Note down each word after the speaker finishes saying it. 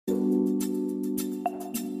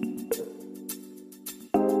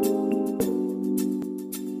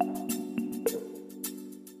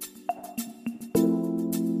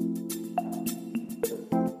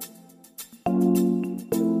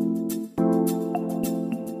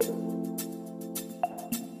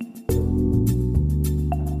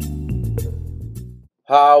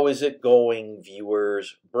How is it going,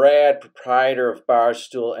 viewers? Brad, proprietor of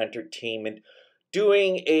Barstool Entertainment,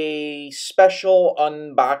 doing a special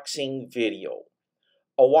unboxing video.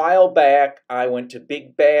 A while back, I went to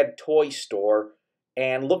Big Bad Toy Store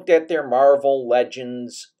and looked at their Marvel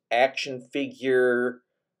Legends action figure,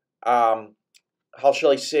 how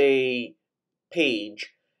shall I say,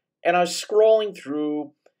 page. And I was scrolling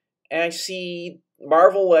through and I see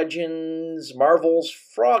Marvel Legends, Marvel's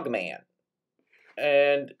Frogman,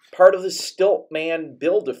 and part of the Stilt-Man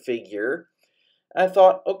Build A Figure. I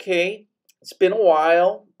thought, okay, it's been a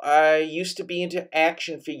while. I used to be into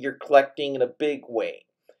action figure collecting in a big way.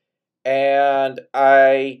 And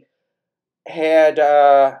I had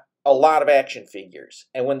a lot of action figures.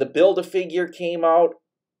 And when the Build A Figure came out,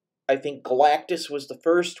 I think Galactus was the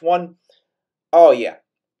first one. Oh yeah,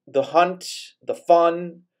 the hunt, the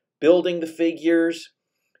fun, building the figures.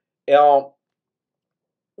 You know,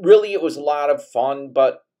 really it was a lot of fun,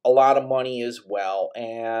 but a lot of money as well.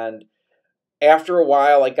 And after a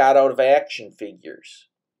while, I got out of action figures.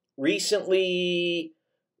 Recently,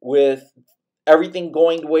 with everything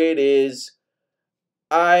going the way it is,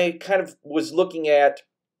 I kind of was looking at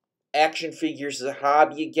action figures as a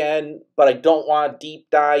hobby again, but I don't want to deep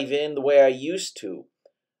dive in the way I used to.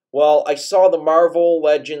 Well, I saw the Marvel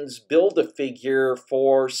Legends Build A Figure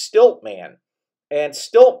for Stilt-Man, and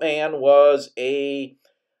Stilt-Man was a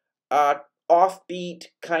offbeat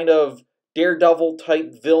kind of Daredevil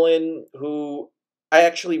type villain who I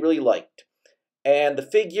actually really liked. And the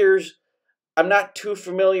figures, I'm not too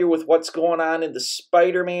familiar with what's going on in the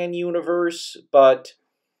Spider-Man universe, but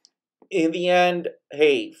in the end,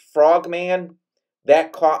 hey, Frogman,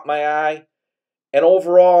 that caught my eye. And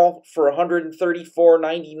overall, for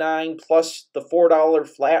 $134.99 plus the $4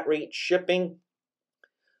 flat rate shipping,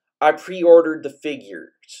 I pre-ordered the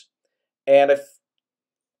figures. And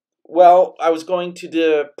I was going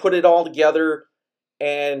to put it all together,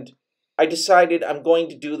 and I decided I'm going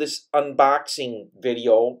to do this unboxing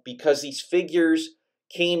video because these figures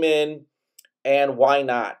came in, and why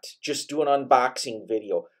not? Just do an unboxing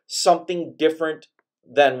video. Something different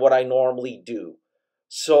than what I normally do.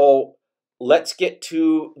 So let's get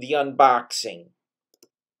to the unboxing.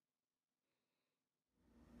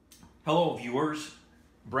 Hello viewers,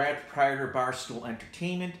 Brad, proprietor of Barstool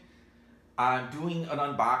Entertainment. I'm doing an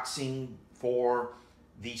unboxing for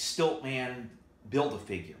the Stilt-Man Build A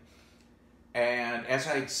Figure. And as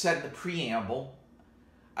I said in the preamble,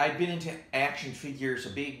 I've been into action figures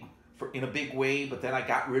in a big way, but then I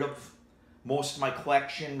got rid of most of my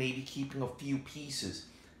collection, maybe keeping a few pieces.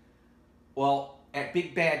 Well, at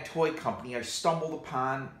Big Bad Toy Company, I stumbled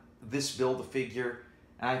upon this Build A Figure,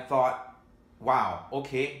 and I thought, wow,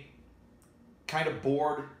 okay, kind of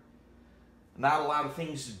bored, not a lot of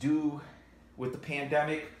things to do with the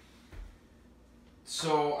pandemic,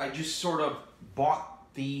 so I just sort of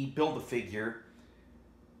bought the Build A Figure,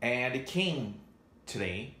 and it came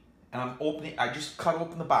today, and I just cut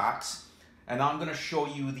open the box, and now I'm going to show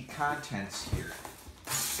you the contents here.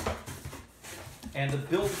 And the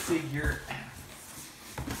Build A Figure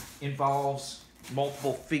involves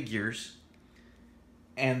multiple figures,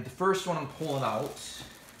 and the first one I'm pulling out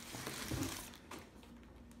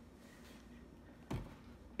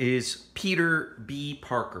is Peter B.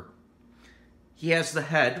 Parker. He has the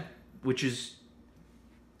head, which is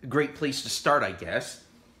a great place to start, I guess.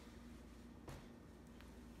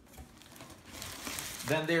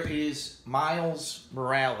 Then there is Miles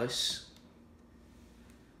Morales,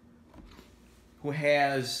 who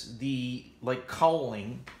has the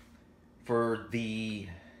cowling for the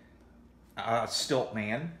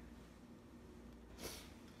Stilt-Man.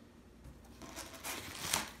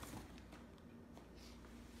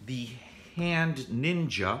 The hand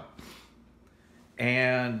ninja,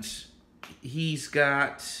 and he's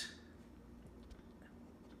got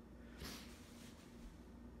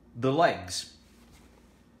the legs.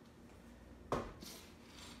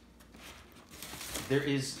 There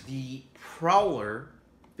is the Prowler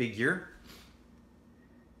figure,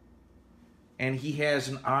 and he has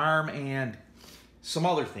an arm and some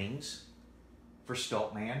other things for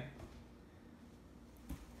Stilt-Man.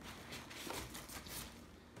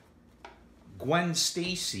 Gwen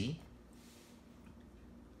Stacy,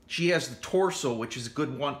 she has the torso, which is a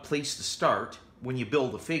good place to start when you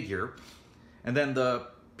build a figure. And then the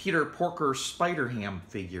Peter Porker Spider-Ham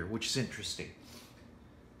figure, which is interesting.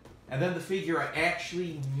 And then the figure I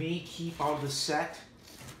actually may keep out of the set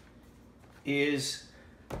is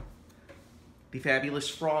the fabulous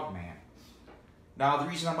Frogman. Now, the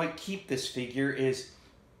reason I might keep this figure is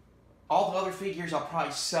all the other figures I'll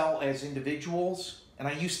probably sell as individuals. And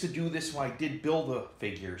I used to do this when I did Build A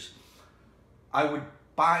figures. I would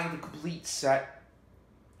buy the complete set,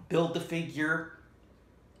 build the figure,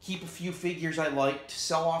 keep a few figures I liked,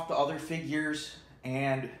 sell off the other figures,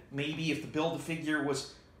 and maybe if the Build A Figure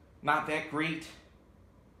was not that great,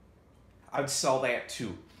 I'd sell that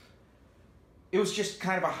too. It was just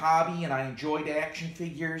kind of a hobby and I enjoyed action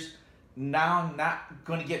figures. Now I'm not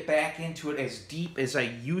going to get back into it as deep as I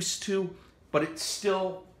used to, but it's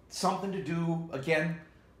still something to do. Again,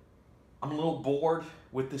 I'm a little bored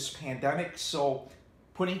with this pandemic, so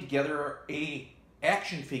putting together a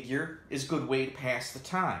action figure is a good way to pass the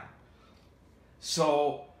time.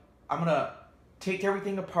 So I'm going to take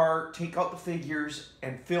everything apart, take out the figures,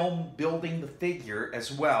 and film building the figure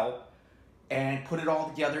as well, and put it all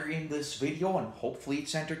together in this video, and hopefully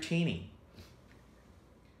it's entertaining.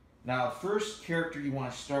 Now, the first character you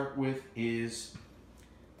want to start with is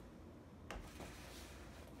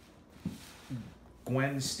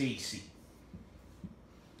Gwen Stacy.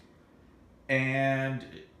 And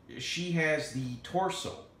she has the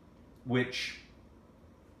torso, which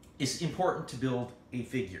is important to build a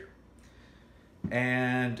figure.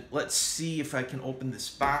 And let's see if I can open this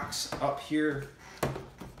box up here.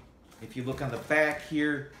 If you look on the back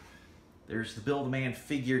here, there's the Build-A-Man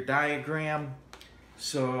figure diagram.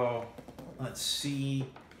 So let's see.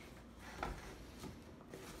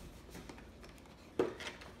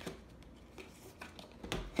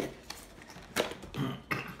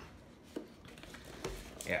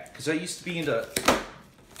 Yeah, because I used to be into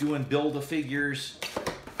doing Build-A-Figures.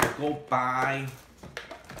 I'd go buy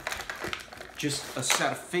just a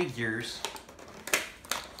set of figures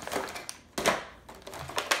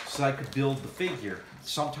so I could build the figure.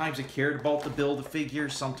 Sometimes I cared about the Build-A-Figure,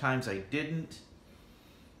 sometimes I didn't.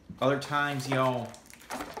 Other times, you know,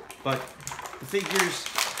 but the figures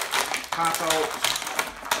pop out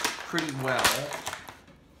pretty well.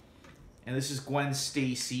 And this is Gwen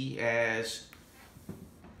Stacy as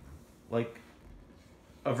like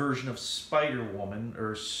a version of Spider-Woman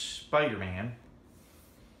or Spider-Man.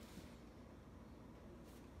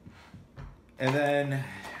 And then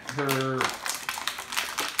her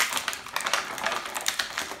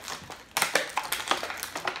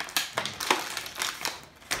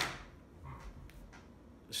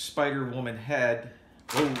Spider-Woman head.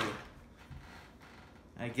 Oh,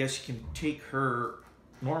 I guess you can take her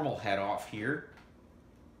normal head off here.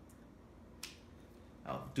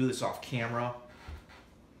 I'll do this off camera.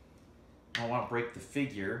 I don't want to break the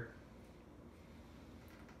figure.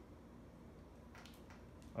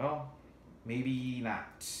 Well, maybe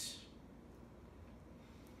not.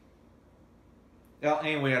 Well,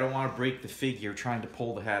 anyway, I don't want to break the figure trying to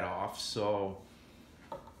pull the head off, so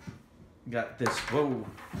got this, whoa,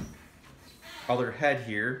 other head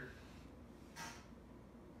here.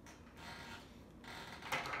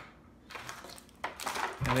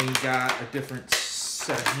 And then you got a different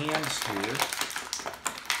set of hands here,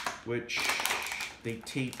 which they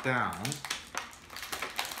tape down.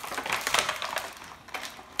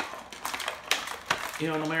 You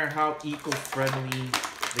know, no matter how eco-friendly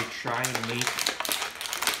they try and make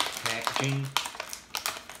packaging.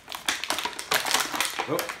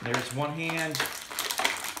 Oh, there's one hand.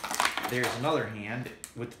 There's another hand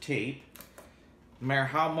with the tape. No matter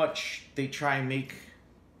how much they try and make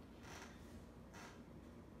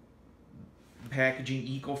packaging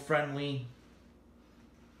eco-friendly,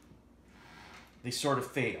 they sort of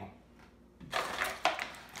fail.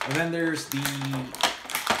 And then there's the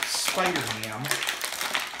Spider-Man,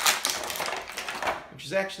 which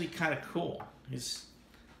is actually kind of cool. His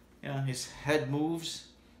head moves.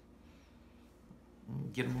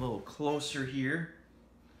 Get him a little closer here.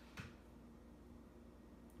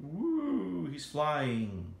 Woo, he's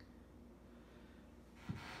flying.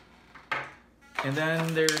 And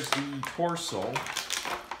then there's the torso of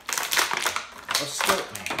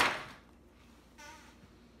Stilt-Man.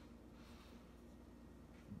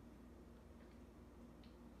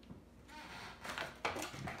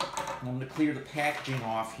 I'm going to clear the packaging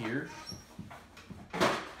off here.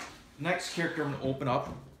 Next character I'm going to open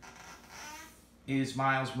up is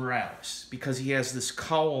Miles Morales, because he has this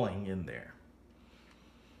cowling in there.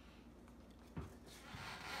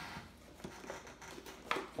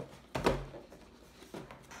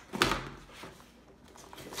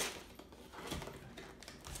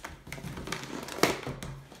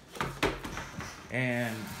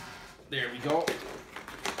 And there we go.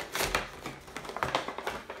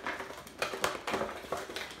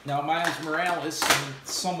 Now, Miles Morales, I'm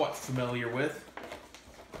somewhat familiar with.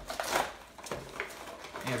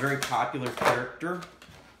 A very popular character,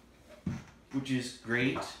 which is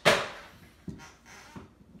great.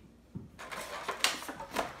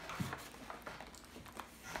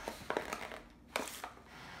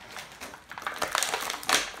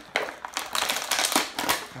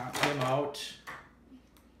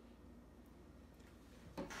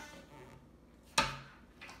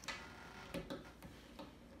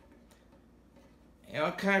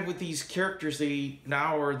 kind of with these characters, they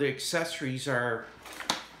now, or the accessories are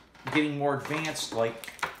getting more advanced,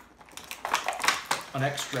 like an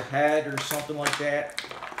extra head or something like that.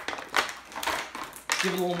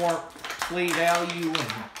 Give it a little more play value.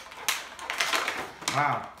 And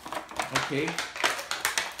wow. Okay.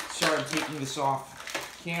 Sorry I'm taking this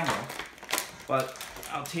off camera, but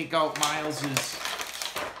I'll take out Miles's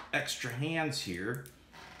extra hands here.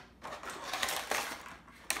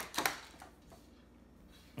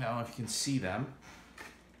 I don't know if you can see them.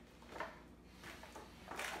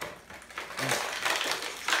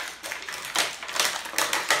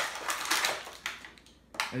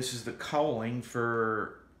 This is the cowling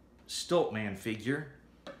for Stilt-Man figure.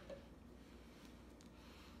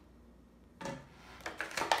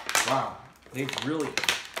 Wow, they've really,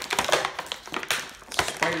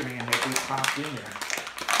 Spider-Man, they popped in there.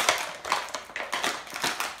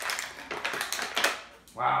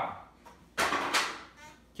 Wow.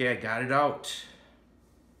 Okay, I got it out.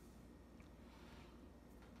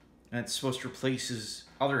 And it's supposed to replace his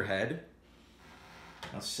other head.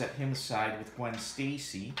 I'll set him aside with Gwen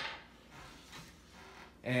Stacy.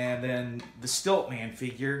 And then the Stilt-Man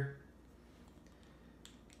figure.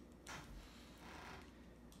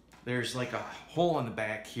 There's like a hole in the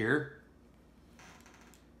back here.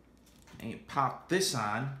 And you pop this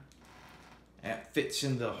on. That fits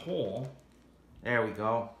in the hole. There we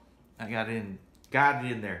go. I got it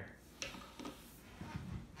in there.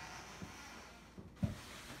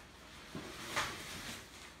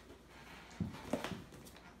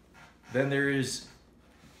 Then there is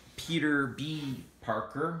Peter B.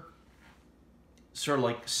 Parker. Sort of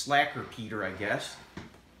like Slacker Peter, I guess.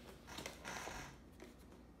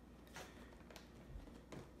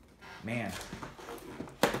 Man.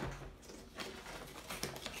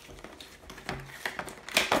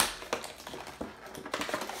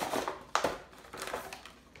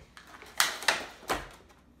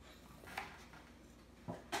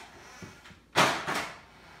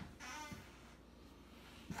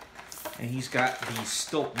 And he's got the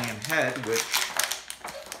Stilt-Man head, which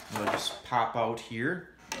I'll just pop out here.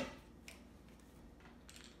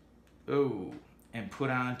 Oh, and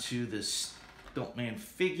put onto this Stilt-Man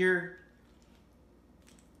figure.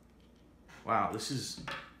 Wow, this is...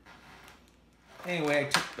 Anyway, I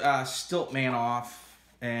took Stilt-Man off,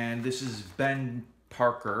 and this is Ben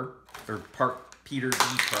Parker, or Peter B.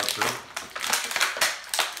 Parker,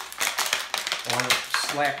 or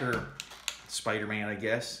Slacker Spider-Man, I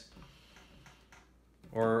guess.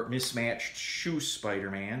 Or Mismatched Shoe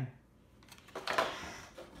Spider-Man.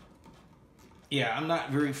 Yeah, I'm not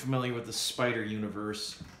very familiar with the Spider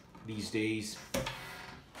universe these days.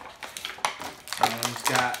 He's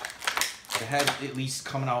got the head at least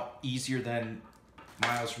coming out easier than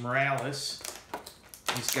Miles Morales.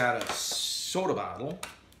 He's got a soda bottle.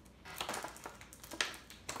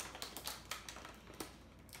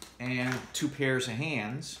 And 2 pairs of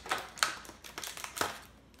hands.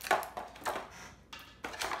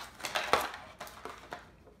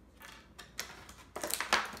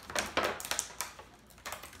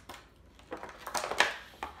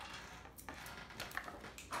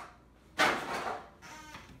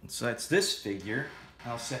 So that's this figure.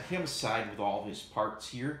 I'll set him aside with all his parts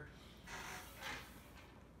here.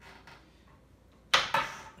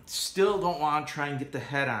 Still don't want to try and get the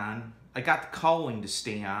head on. I got the cowling to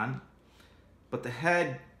stay on, but the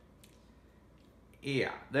head,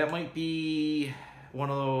 yeah, that might be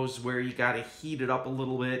one of those where you got to heat it up a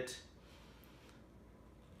little bit.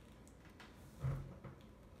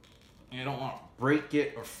 You don't want to break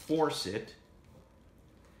it or force it.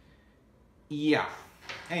 Yeah.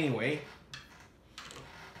 Anyway,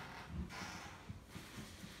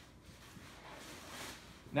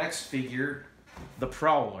 next figure, the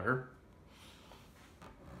Prowler.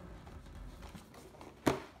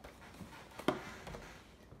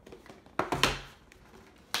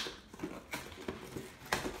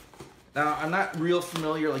 Now, I'm not real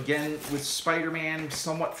familiar, again, with Spider-Man,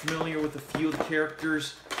 somewhat familiar with a few of the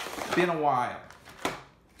characters. Been a while.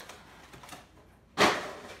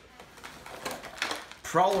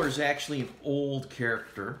 Prowler is actually an old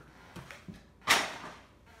character,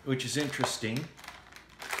 which is interesting.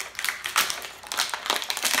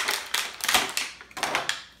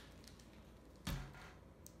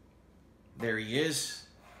 There he is,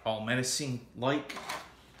 all menacing-like.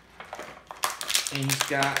 And he's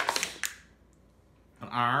got an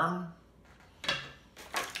arm,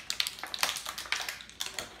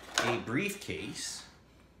 a briefcase,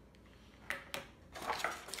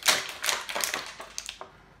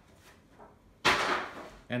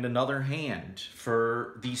 and another hand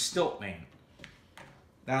for the Stilt-Man.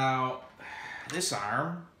 Now, this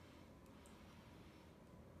arm.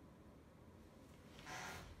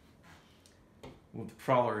 With the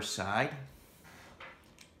prowler side.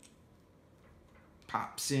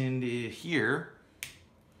 Pops into here.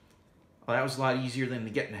 Well, that was a lot easier than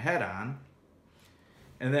getting the head on.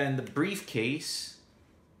 And then the briefcase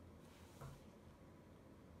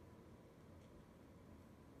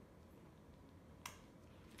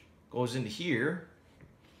goes into here.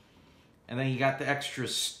 And then you got the extra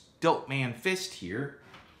Stilt-Man fist here.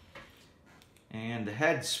 And the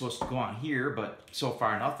head's supposed to go on here, but so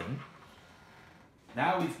far nothing.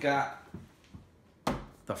 Now we've got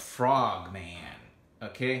the Frog-Man,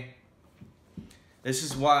 okay? This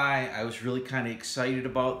is why I was really kind of excited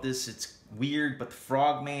about this. It's weird, but the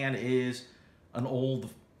Frog-Man is an old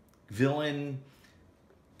villain,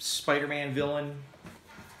 Spider-Man villain.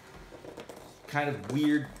 Kind of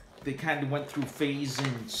weird. They kind of went through a phase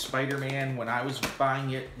in Spider-Man when I was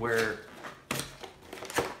buying it where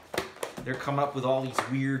they're coming up with all these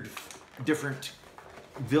weird, different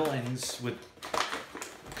villains with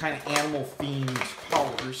kind of animal-themed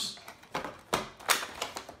powers.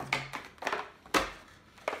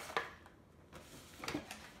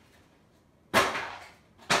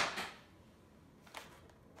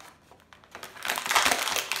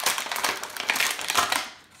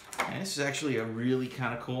 And this is actually a really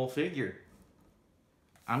kind of cool figure.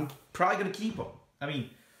 I'm probably going to keep them. I mean,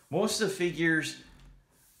 most of the figures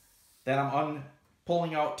that I'm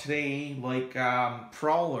pulling out today, like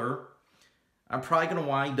Prowler, I'm probably going to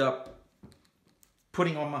wind up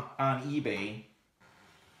putting them on eBay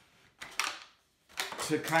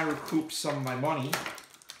to kind of recoup some of my money.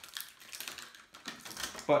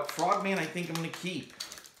 But Frog-Man, I think I'm going to keep.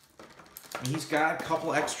 And he's got a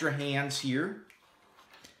couple extra hands here.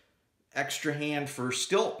 Extra hand for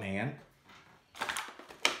Stilt-Man.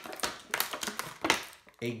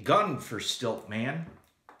 A gun for Stilt-Man.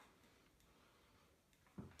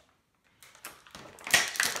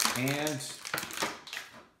 And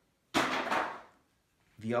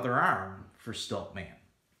the other arm for Stilt-Man.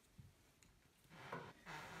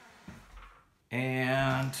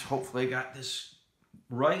 And hopefully I got this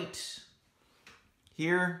right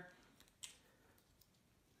here.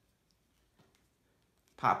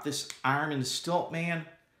 Pop this arm into Stilt-Man.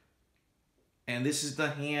 And this is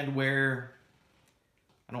the hand where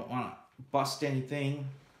I don't want to bust anything.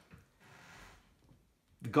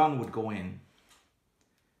 The gun would go in.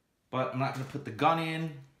 But I'm not going to put the gun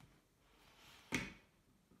in.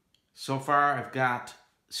 So far, I've got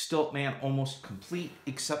Stilt-Man almost complete,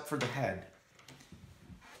 except for the head.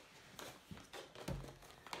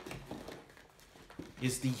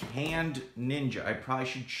 Is the hand ninja. I probably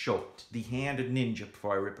should show it. The hand ninja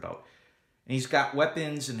before I rip it out. And he's got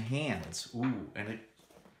weapons and hands. Ooh, and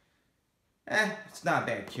it's not a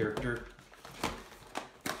bad character.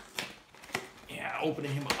 Yeah,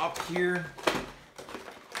 opening him up here.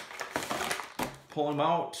 Pull him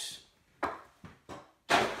out.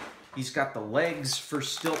 He's got the legs for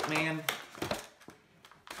Stilt-Man.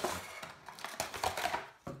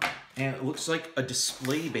 And it looks like a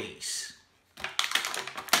display base,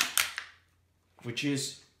 which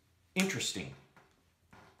is interesting.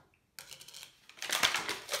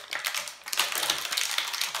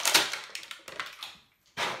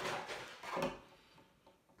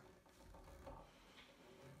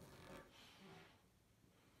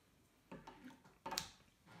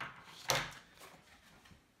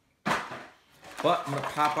 But I'm going to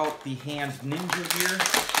pop out the hand ninja here.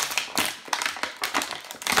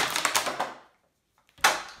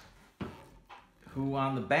 Who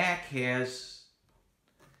on the back has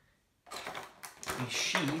a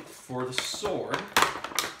sheath for the sword.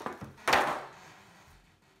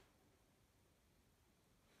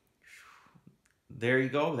 There you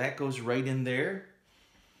go. That goes right in there.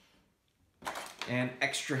 And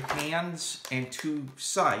extra hands and 2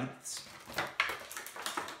 scythes.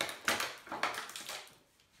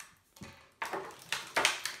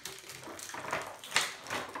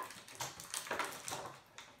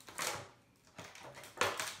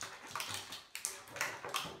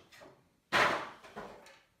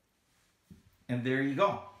 And there you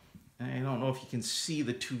go. I don't know if you can see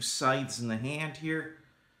the 2 scythes in the hand here,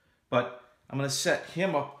 but I'm going to set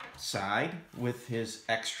him upside with his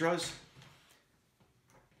extras.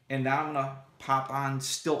 And now I'm going to pop on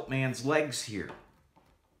Stilt-Man's legs here.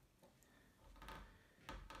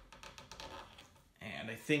 And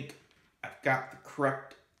I think I've got the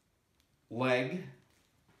correct leg.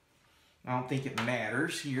 I don't think it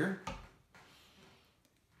matters here.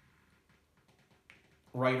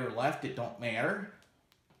 Right or left, it don't matter.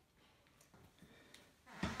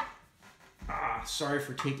 Sorry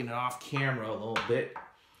for taking it off camera a little bit,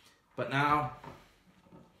 but now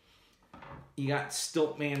you got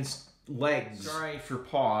Stilt-Man's legs. Sorry for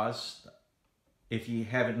pause if you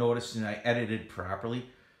haven't noticed and I edited properly,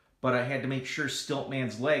 but I had to make sure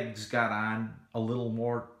Stilt-Man's legs got on a little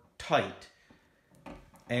more tight.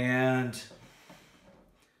 And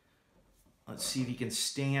let's see if he can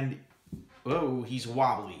stand. Oh, he's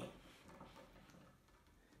wobbly.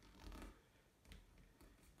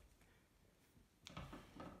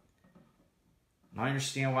 I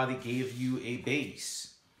understand why they gave you a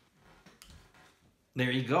base.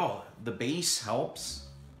 There you go. The base helps.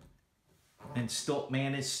 And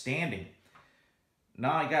Stilt-Man is standing.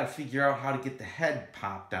 Now I got to figure out how to get the head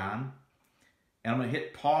popped on. And I'm going to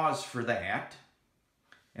hit pause for that.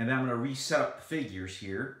 And then I'm going to reset up the figures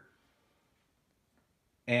here.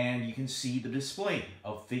 And you can see the display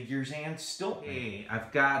of figures and Stilt-Man. Okay,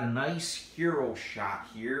 I've got a nice hero shot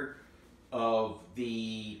here of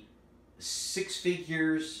the 6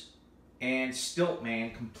 figures and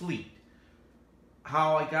Stilt-Man complete.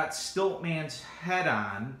 How I got Stilt-Man's head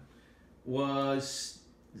on was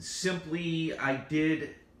simply I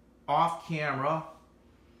did off camera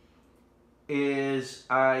is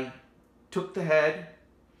I took the head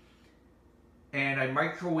and I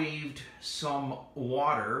microwaved some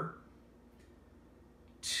water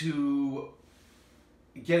to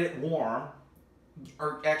get it warm,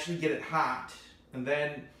 or actually get it hot, and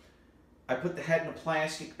then I put the head in a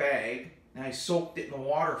plastic bag and I soaked it in the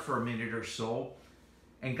water for a minute or so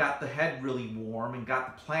and got the head really warm and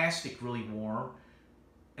got the plastic really warm,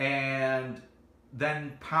 and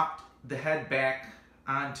then popped the head back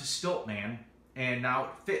onto Stilt-Man, and now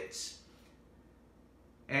it fits.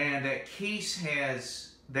 And that case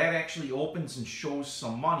has, that actually opens and shows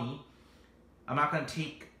some money. I'm not going to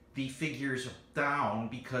take the figures down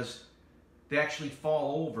because they actually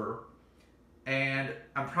fall over. And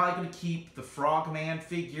I'm probably going to keep the Frogman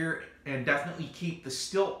figure and definitely keep the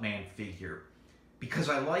Stilt-Man figure because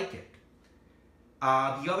I like it.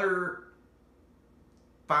 The other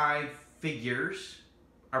 5 figures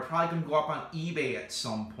are probably going to go up on eBay at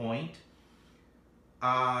some point.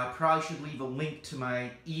 I probably should leave a link to my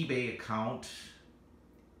eBay account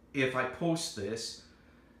if I post this.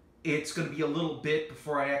 It's going to be a little bit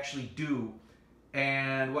before I actually do.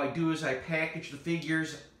 And what I do is I package the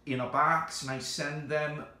figures in a box and I send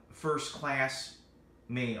them first class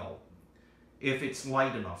mail if it's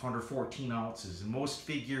light enough, under 14 ounces. And most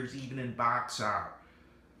figures, even in box, are.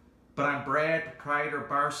 But I'm Brad, proprietor of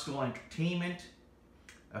Barstool Entertainment.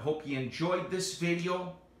 I hope you enjoyed this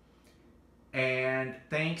video. And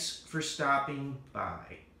thanks for stopping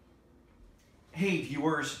by. Hey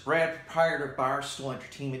viewers, Brad, proprietor of Barstool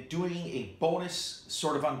Entertainment, doing a bonus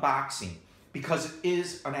sort of unboxing because it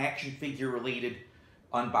is an action figure related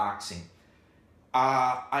unboxing.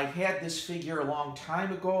 I had this figure a long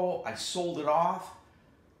time ago. I sold it off,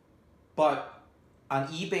 but on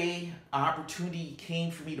eBay, an opportunity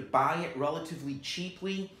came for me to buy it relatively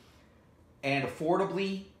cheaply and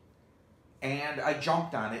affordably. And I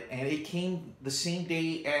jumped on it, and it came the same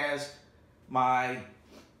day as my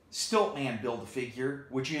Stilt-Man Build A Figure,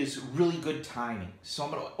 which is really good timing. So I'm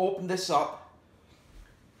going to open this up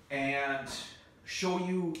and show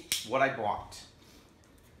you what I bought.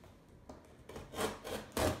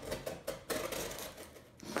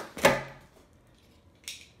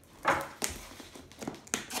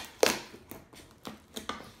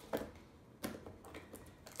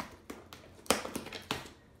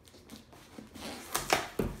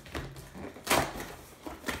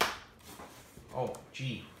 Oh,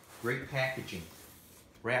 gee, great packaging.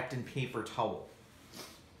 Wrapped in paper towel.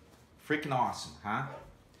 Freaking awesome, huh?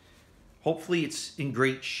 Hopefully it's in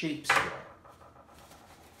great shape still.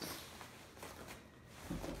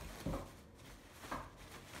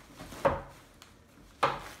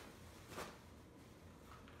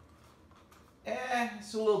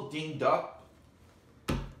 It's a little dinged up.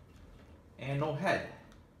 And no head.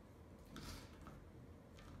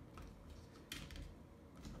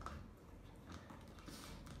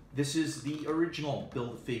 This is the original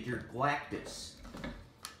Build-A-Figure Galactus.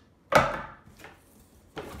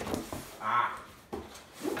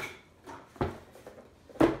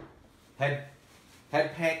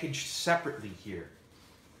 Head packaged separately here.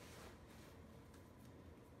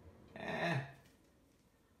 A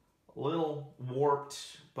little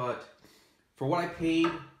warped, but for what I paid,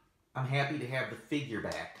 I'm happy to have the figure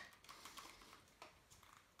back.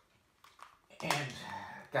 And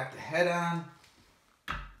got the head on.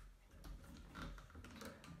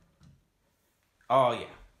 Oh yeah.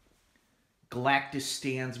 Galactus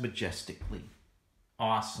stands majestically.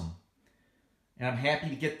 Awesome. and I'm happy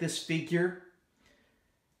to get this figure,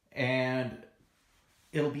 and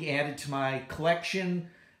it'll be added to my collection.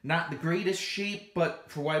 Not the greatest shape, but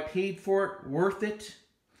for what I paid for it, worth it.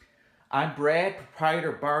 I'm Brad,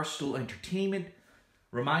 proprietor of Barstool Entertainment,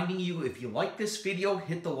 reminding you, if you like this video,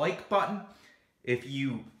 hit the like button. If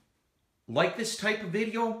you like this type of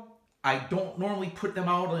video, I don't normally put them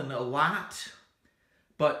out in a lot,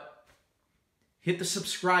 but hit the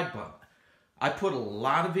subscribe button. I put a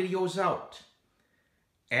lot of videos out.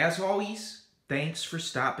 As always, thanks for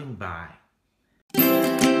stopping by.